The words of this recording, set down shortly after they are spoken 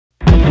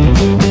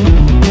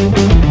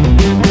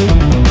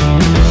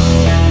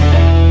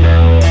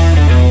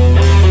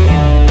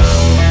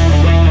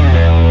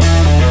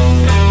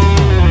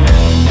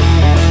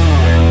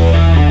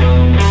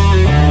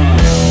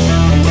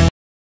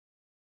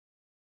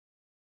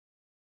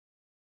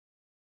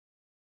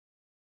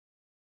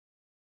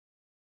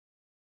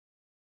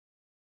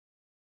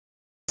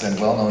and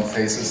well-known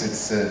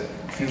faces, it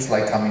feels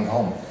like coming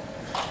home.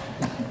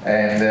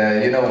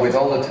 And you know, with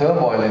all the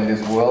turmoil in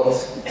this world,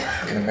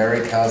 in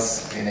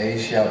Americas, in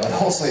Asia, but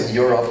also in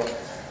Europe,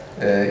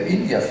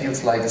 India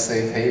feels like a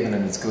safe haven,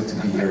 and it's good to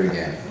be here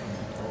again.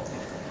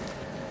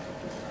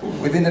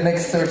 Within the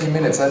next 30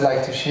 minutes, I'd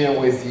like to share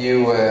with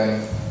you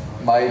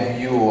my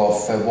view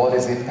of what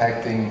is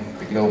impacting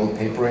the global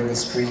paper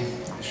industry,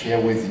 share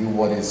with you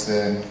what is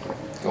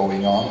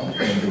going on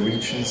in the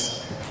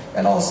regions,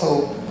 and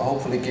also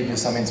hopefully give you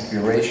some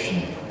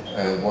inspiration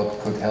what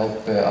could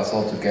help us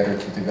all together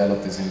to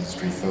develop this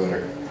industry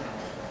further.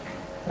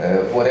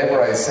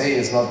 Whatever I say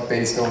is not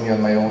based only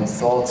on my own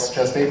thoughts.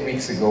 Just 8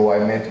 weeks ago I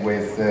met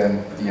with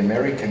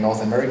the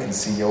North American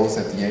CEOs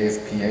at the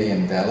AFPA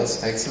in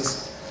Dallas,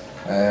 Texas,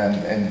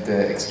 and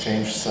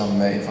exchanged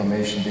some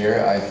information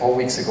there. 4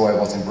 weeks ago I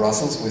was in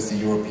Brussels with the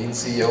European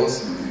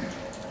CEOs,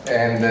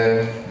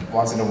 and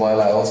once in a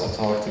while I also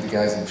talk to the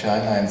guys in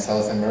China and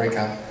South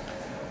America.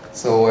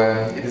 So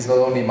it is not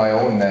only my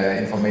own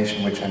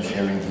information which I'm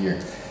sharing here.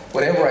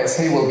 Whatever I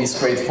say will be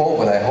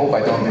straightforward. I hope I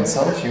don't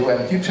insult you,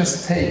 and you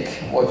just take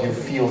what you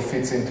feel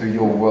fits into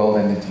your world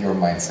and into your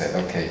mindset.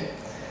 Okay,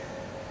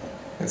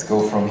 let's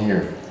go from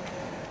here.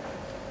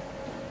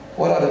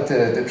 What are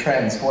the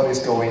trends? What is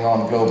going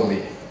on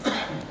globally?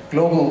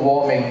 Global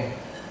warming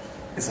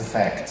is a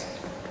fact,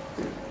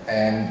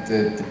 and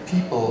the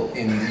people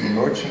in the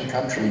emerging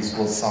countries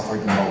will suffer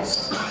the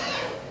most.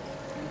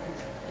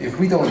 If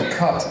we don't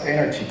cut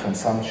energy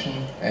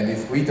consumption, and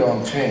if we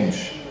don't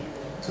change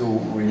to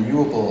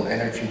renewable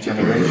energy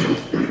generation,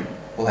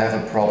 we'll have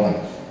a problem.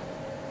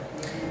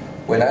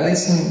 When I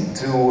listen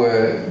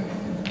to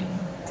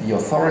the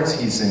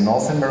authorities in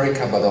North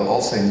America, but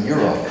also in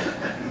Europe,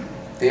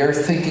 they are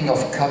thinking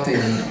of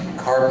cutting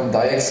carbon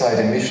dioxide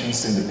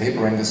emissions in the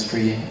paper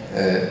industry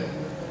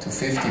to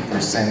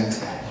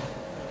 50%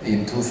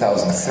 in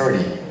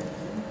 2030.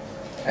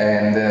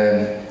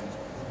 And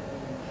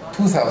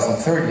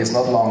 2030 is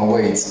not long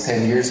away, it's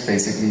 10 years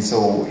basically,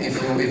 so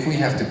if we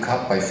have to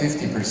cut by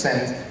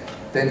 50%,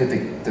 then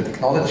the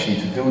technology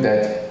to do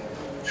that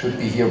should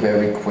be here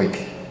very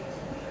quick.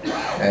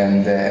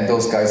 And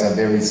those guys are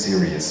very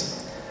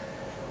serious.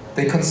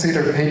 They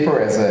consider paper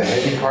as a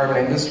heavy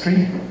carbon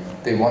industry.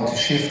 They want to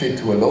shift it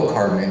to a low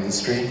carbon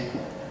industry,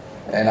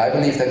 and I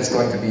believe that is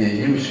going to be a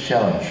huge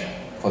challenge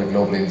for the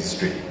global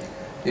industry.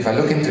 If I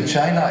look into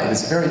China, it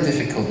is very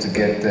difficult to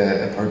get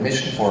a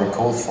permission for a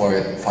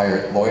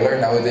coal-fired boiler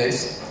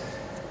nowadays,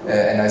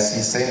 and I see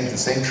the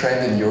same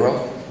trend in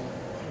Europe.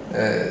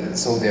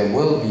 So there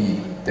will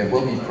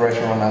be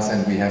pressure on us,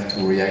 and we have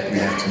to react, we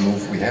have to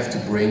move, we have to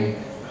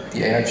bring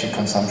the energy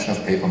consumption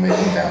of paper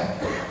making down.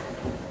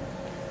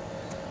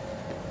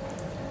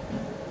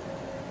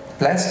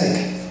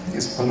 Plastic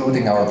is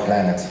polluting our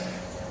planet.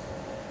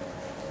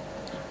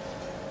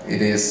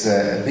 It is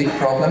a big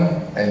problem,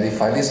 and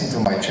if I listen to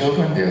my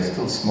children, they're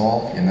still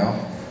small, you know,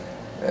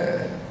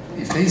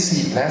 if they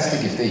see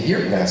plastic, if they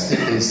hear plastic,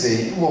 they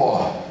say,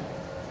 whoa,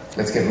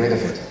 let's get rid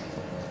of it.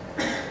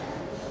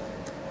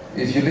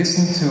 If you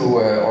listen to,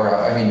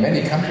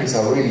 many countries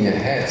are really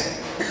ahead,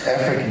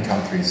 African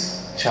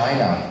countries,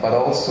 China, but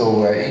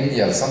also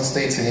India. Some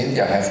states in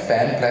India have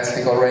banned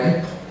plastic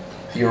already.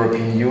 The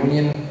European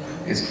Union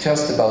is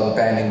just about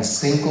banning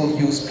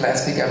single-use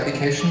plastic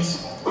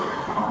applications.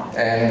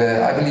 And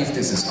I believe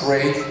this is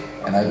great,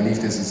 and I believe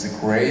this is a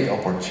great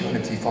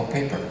opportunity for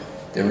paper.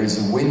 There is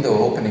a window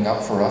opening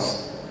up for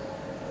us,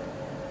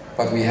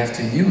 but we have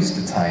to use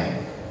the time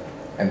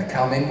and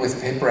come in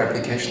with paper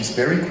applications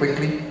very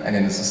quickly and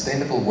in a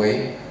sustainable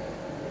way.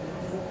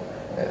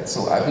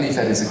 So I believe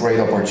that is a great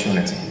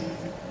opportunity.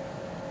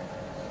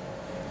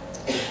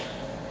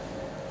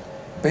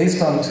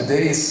 Based on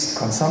today's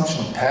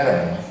consumption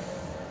pattern,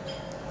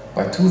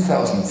 by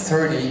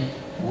 2030,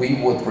 we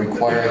would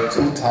require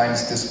 2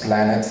 times this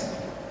planet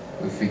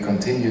if we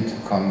continue to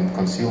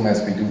consume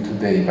as we do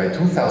today. By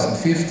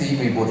 2050,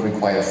 we would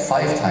require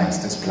 5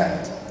 times this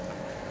planet.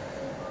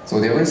 So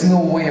there is no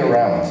way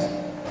around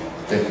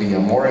that we are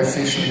more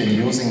efficient in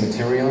using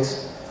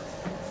materials,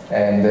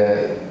 and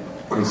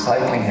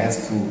recycling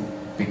has to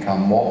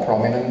become more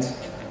prominent.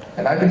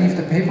 And I believe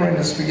the paper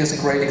industry is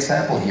a great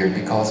example here,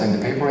 because in the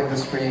paper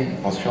industry, it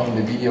was shown in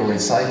the video,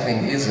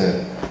 recycling is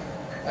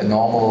a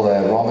normal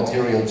raw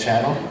material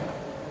channel.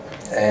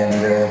 And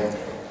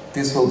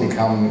this will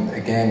become,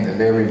 again, a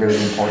very, very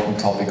important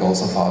topic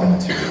also for other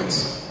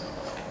materials.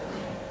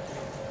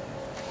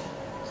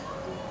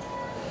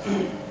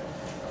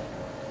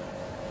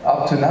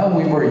 Up to now,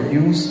 we were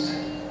used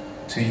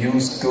to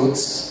use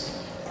goods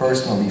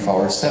personally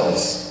for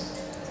ourselves.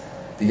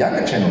 The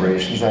younger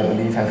generations, I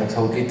believe, have a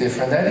totally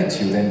different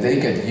attitude, and they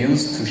get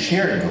used to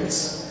share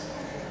goods.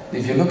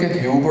 If you look at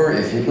Uber,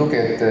 if you look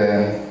at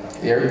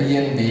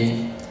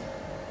Airbnb,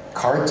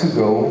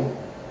 Car2Go,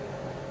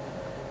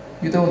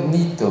 you don't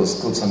need those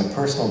goods on a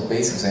personal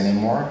basis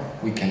anymore.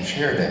 We can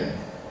share them.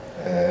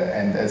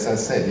 And as I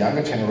said,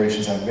 younger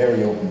generations are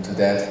very open to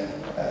that.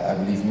 I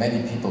believe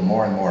many people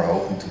more and more are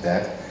open to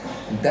that.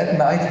 And that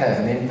might have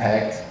an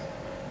impact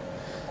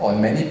on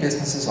many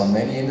businesses, on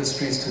many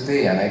industries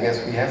today, and I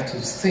guess we have to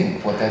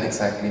think what that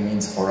exactly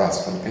means for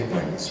us, for the paper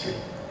industry.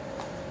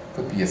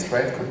 Could be a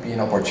threat, could be an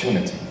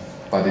opportunity,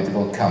 but it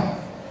will come.